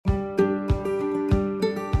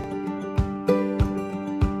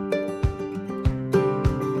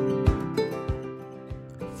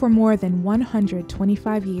For more than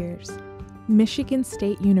 125 years, Michigan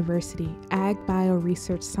State University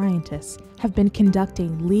AgBioResearch scientists have been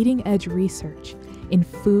conducting leading-edge research in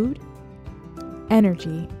food,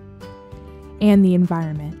 energy, and the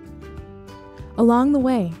environment. Along the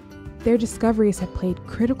way, their discoveries have played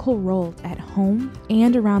critical roles at home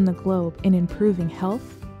and around the globe in improving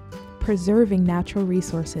health, preserving natural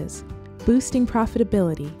resources, boosting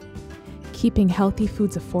profitability, keeping healthy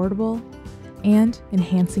foods affordable, and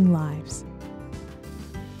enhancing lives.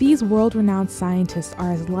 These world-renowned scientists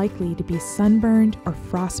are as likely to be sunburned or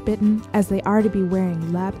frostbitten as they are to be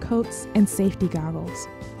wearing lab coats and safety goggles.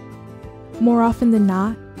 More often than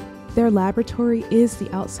not, their laboratory is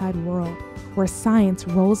the outside world where science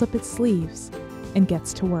rolls up its sleeves and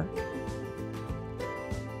gets to work.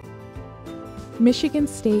 Michigan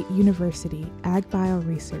State University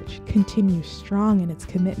AgBioResearch continues strong in its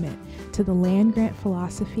commitment to the land-grant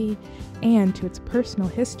philosophy and to its personal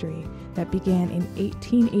history that began in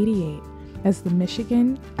 1888 as the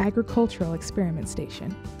Michigan Agricultural Experiment Station.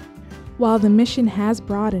 While the mission has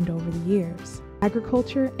broadened over the years,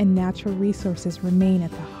 agriculture and natural resources remain at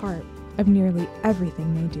the heart of nearly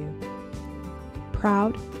everything they do.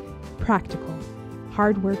 Proud, practical,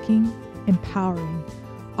 hardworking, empowering,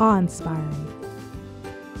 awe-inspiring.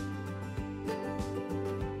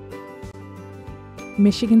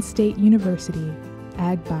 Michigan State University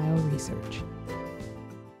AgBioResearch.